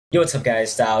Yo, what's up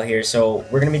guys, Style here. So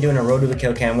we're gonna be doing a road to a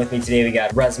kill cam. With me today we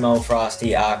got Resmo,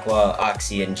 Frosty, Aqua,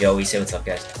 Oxy, and Joey. Say what's up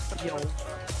guys. Yo.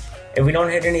 If we don't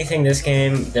hit anything this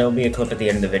game, there'll be a clip at the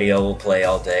end of the video. We'll play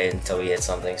all day until we hit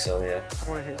something, so yeah. I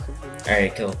wanna hit something.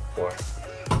 Alright, kill 4.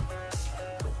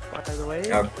 By the way,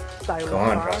 Go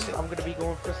on, Frosty. I'm gonna be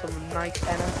going for some nice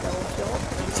NFL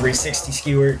shots. 360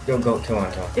 skewer. Go, come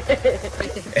on.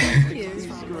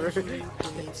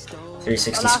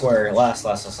 360 square. Last.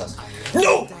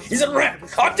 No! He's a ramp!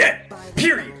 I'm dead!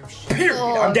 Period!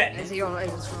 I'm dead! Is he on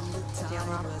ramp?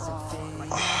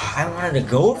 I wanted to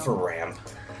go for ramp.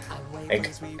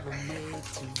 Like,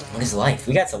 what is life?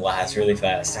 We got to last really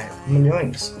fast. I'm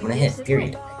enjoying this. I'm gonna hit.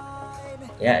 Period.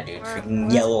 Yeah, dude. Freaking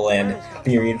yellow land.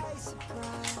 Period.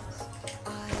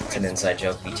 It's an inside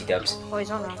joke. BT dubs. Oh,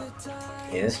 he's on ramp.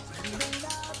 He is?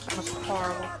 That was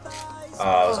horrible. Oh,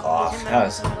 I was off.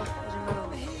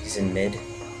 He's in mid.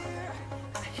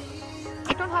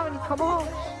 I don't have any combos.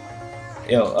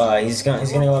 Yo, he's gonna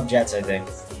go up jets, I think.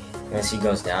 Unless he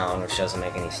goes down, which doesn't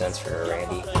make any sense for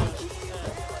Randy.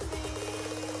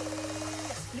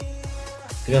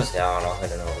 If he goes down, I'll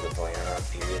hit an over the point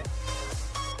period.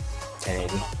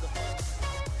 1080.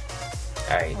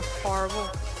 Alright. That was horrible.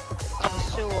 That was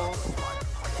so old.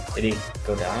 Did he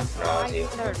go down? No, it was you.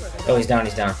 Oh, he's down.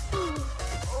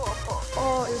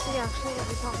 Oh, is he actually gonna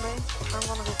be top lane? I'm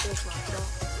gonna go first one, so.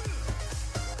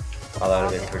 Oh, that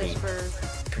would have been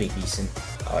pretty decent.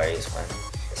 Alright, he's fine.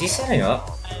 Is he setting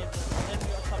up?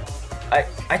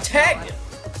 I tagged him!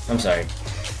 I'm sorry.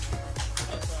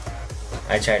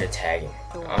 I tried to tag him.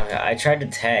 I tried to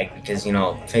tag because, you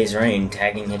know, phase rain,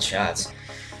 tagging hit shots.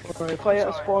 Alright, if I hit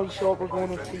a spawn shot, we're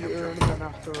going up to your urn, and then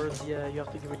afterwards, yeah, you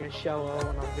have to give me a shout out,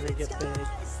 and I'm gonna get paid.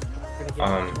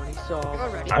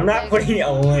 I'm not putting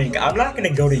a link. I'm not gonna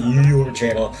go to your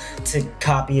channel to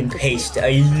copy and paste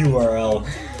a URL.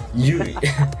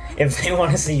 If they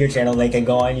want to see your channel, they can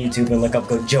go on YouTube and look up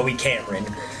Joey Cameron.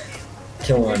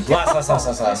 Kill one. Last.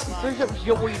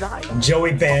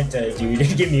 Joey Banta,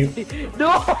 dude. Give me.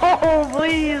 No,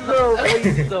 please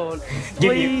don't.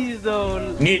 Please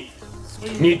don't.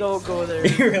 Please don't go there.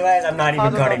 You realize I'm not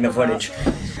even cutting the footage.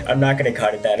 I'm not gonna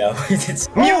cut it that out. It's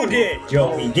muted,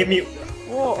 Joey. Give me.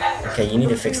 Okay, you need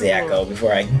to fix the echo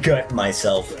before I gut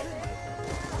myself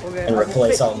and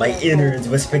replace all my innards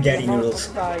with spaghetti noodles.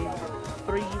 3,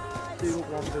 2,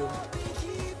 1, boom.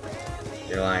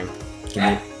 You're lying. Give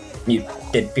me mute.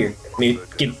 Dead fear. Mute.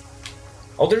 Give.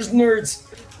 Oh, there's nerds.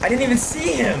 I didn't even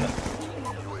see him.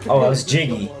 Oh, I was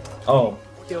Jiggy. Oh,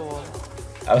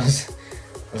 I was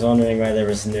wondering why there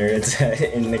was nerds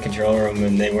in the control room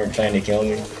and they weren't trying to kill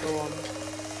me.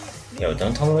 Yo,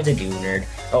 don't tell me what to do, nerd.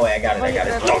 Oh wait, I got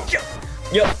it. Don't kill!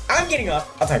 Yo, I'm getting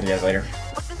off. I'll talk to you guys later.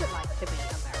 What is it like to be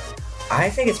American? I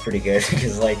think it's pretty good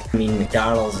because, like, I mean,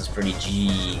 McDonald's is pretty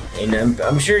G, and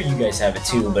I'm sure you guys have it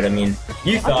too. But I mean,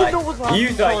 you thought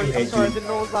you hit, dude. I didn't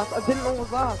know it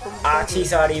was last. Oxy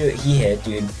thought he hit,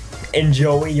 dude. And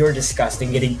Joey, you're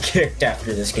disgusting, getting kicked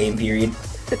after this game period.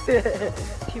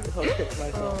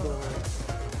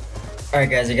 Alright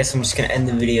guys, I guess I'm just gonna end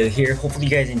the video here. Hopefully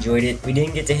you guys enjoyed it. We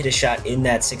didn't get to hit a shot in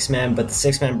that 6-man, but the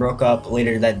 6-man broke up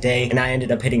later that day, and I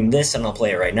ended up hitting this, and I'll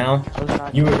play it right now.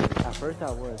 You were... At first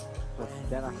I was, but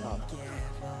then I stopped.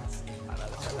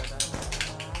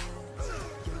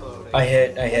 I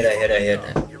hit.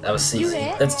 That was C.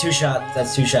 That's 2 shots.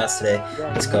 That's 2 shots today.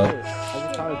 Let's go.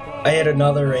 I hit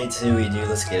another Ray too, dude.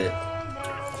 Let's get it.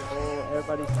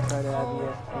 Everybody's trying to have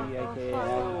ESP, aka.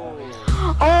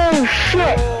 Oh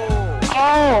shit!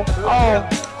 Oh.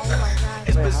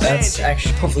 That's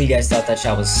actually, hopefully you guys thought that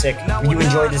shot was sick. If you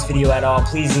enjoyed this video at all,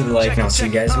 please leave a like, and I'll see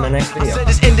you guys in my next video.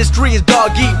 This industry is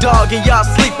dog eat dog, and y'all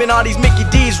sleeping. All these Mickey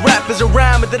D's rappers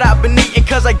around me that I've been eating,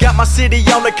 cause I got my city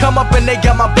on the come up and they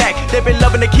got my back. They've been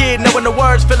loving the kid, knowing the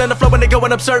words, feeling the flow when they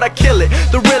going absurd, I kill it.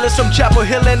 The realest from Chapel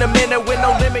Hill in a minute with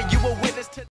no limit, you will win.